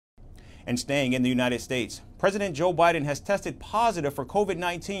And staying in the United States, President Joe Biden has tested positive for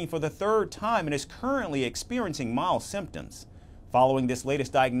COVID-19 for the third time and is currently experiencing mild symptoms. Following this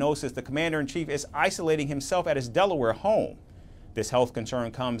latest diagnosis, the commander-in-chief is isolating himself at his Delaware home. This health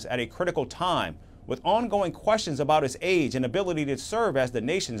concern comes at a critical time with ongoing questions about his age and ability to serve as the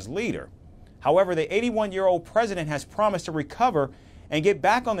nation's leader. However, the 81-year-old president has promised to recover and get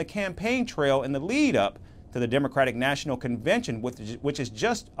back on the campaign trail in the lead up to the Democratic National Convention, which is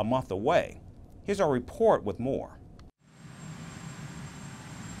just a month away. Here's our report with more.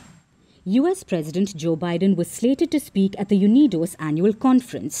 U.S. President Joe Biden was slated to speak at the UNIDO's annual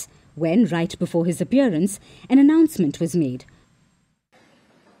conference when, right before his appearance, an announcement was made.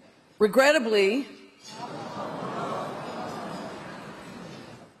 Regrettably,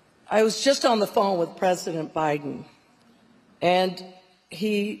 I was just on the phone with President Biden, and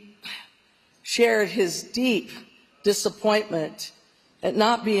he shared his deep disappointment at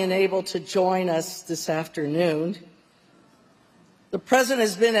not being able to join us this afternoon. The president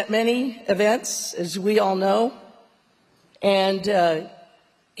has been at many events, as we all know, and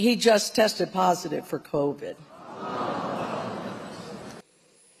he just tested positive for COVID.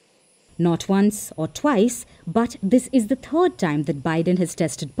 Not once or twice, but this is the third time that Biden has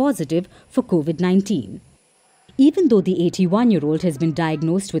tested positive for COVID-19. Even though the 81-year-old has been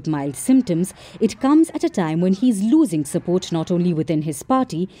diagnosed with mild symptoms, it comes at a time when he's losing support not only within his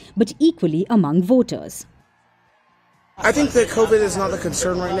party, but equally among voters. I think that COVID is not the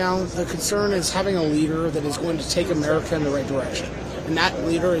concern right now. The concern is having a leader that is going to take America in the right direction. And that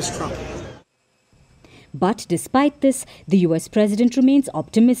leader is Trump. But despite this, the US president remains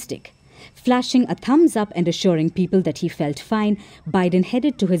optimistic. Flashing a thumbs up and assuring people that he felt fine, Biden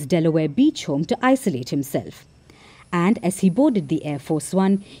headed to his Delaware beach home to isolate himself. And as he boarded the Air Force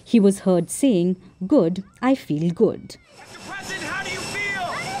One, he was heard saying, "Good, I feel good." Mr. President, how do you feel?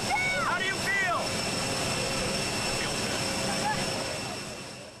 How do you feel?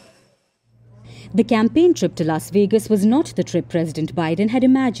 The campaign trip to Las Vegas was not the trip President Biden had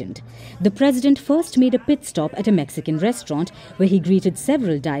imagined. The president first made a pit stop at a Mexican restaurant where he greeted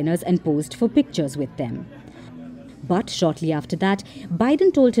several diners and posed for pictures with them. But shortly after that,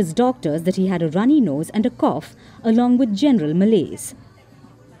 Biden told his doctors that he had a runny nose and a cough, along with general malaise.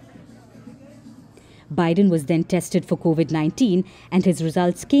 Biden was then tested for COVID-19 and his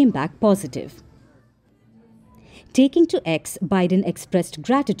results came back positive. Taking to X, Biden expressed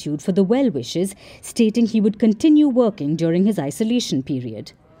gratitude for the well wishes, stating he would continue working during his isolation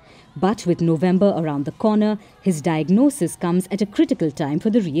period. But with November around the corner, his diagnosis comes at a critical time for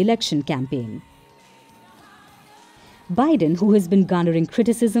the re-election campaign. Biden, who has been garnering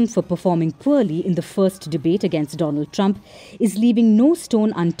criticism for performing poorly in the first debate against Donald Trump, is leaving no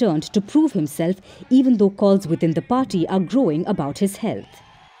stone unturned to prove himself, even though calls within the party are growing about his health.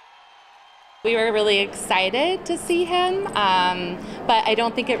 We were really excited to see him, but I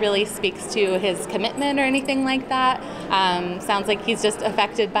don't think it really speaks to his commitment or anything like that. Sounds like he's just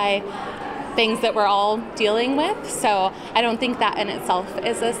affected by things that we're all dealing with, so I don't think that in itself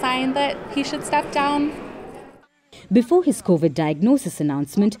is a sign that he should step down. Before his COVID diagnosis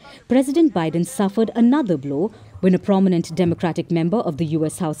announcement, President Biden suffered another blow when a prominent Democratic member of the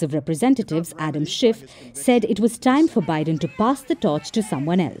U.S. House of Representatives, Adam Schiff, said it was time for Biden to pass the torch to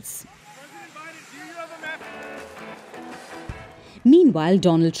someone else. Meanwhile,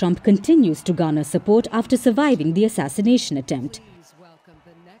 Donald Trump continues to garner support after surviving the assassination attempt.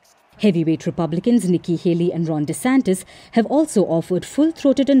 Heavyweight Republicans Nikki Haley and Ron DeSantis have also offered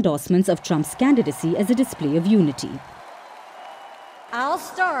full-throated endorsements of Trump's candidacy as a display of unity. I'll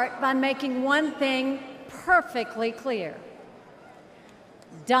start by making one thing perfectly clear.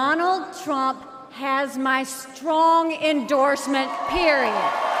 Donald Trump has my strong endorsement,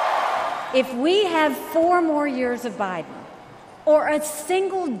 period. If we have 4 more years of Biden, or a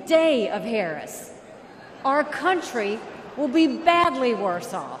single day of Harris, our country will be badly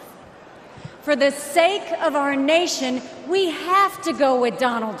worse off. For the sake of our nation, we have to go with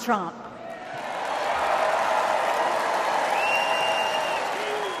Donald Trump.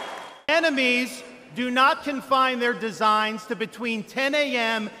 Enemies do not confine their designs to between 10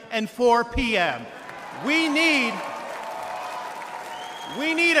 a.m. and 4 p.m. We need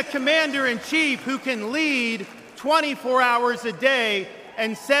a commander-in-chief who can lead 24 hours a day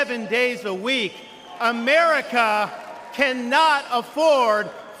and 7 days a week. America cannot afford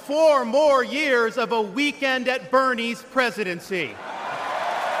 4 more years of a weekend at Bernie's presidency.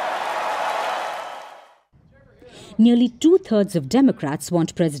 Nearly 2/3 of Democrats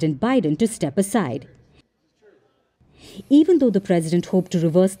want President Biden to step aside. Even though the president hoped to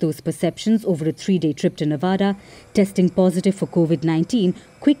reverse those perceptions over a 3-day trip to Nevada, testing positive for COVID-19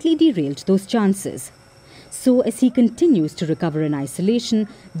 quickly derailed those chances. So, as he continues to recover in isolation,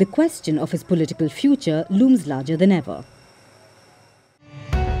 the question of his political future looms larger than ever.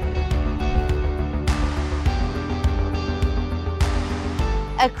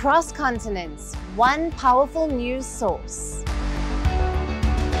 Across continents, one powerful news source.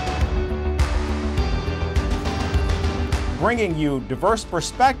 Bringing you diverse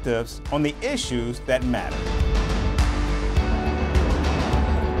perspectives on the issues that matter.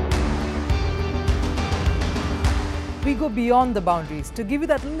 We go beyond the boundaries to give you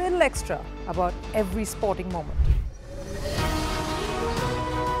that little extra about every sporting moment.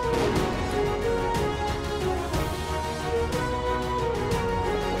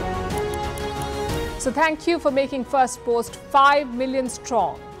 So thank you for making Firstpost 5 million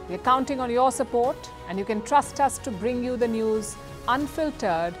strong. We're counting on your support, and you can trust us to bring you the news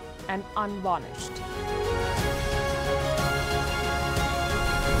unfiltered and unvarnished.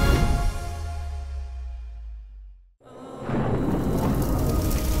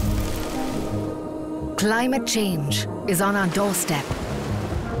 Climate change is on our doorstep.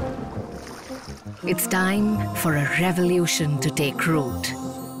 It's time for a revolution to take root.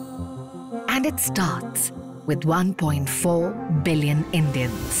 And it starts with 1.4 billion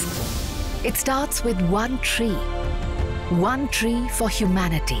Indians. It starts with one tree for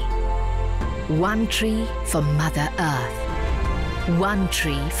humanity, one tree for Mother Earth, one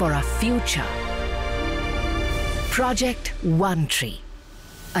tree for our future. Project One Tree,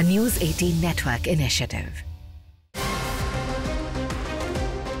 a News 18 network initiative.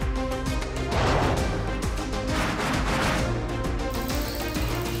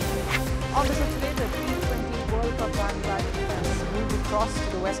 On the show today, the T20 World Cup bandwagon fans move across to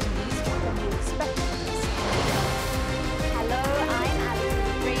the West Indies. What can you expect from this? Hello, I'm Alison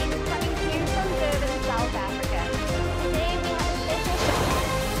Green, coming to you from Durban, South Africa.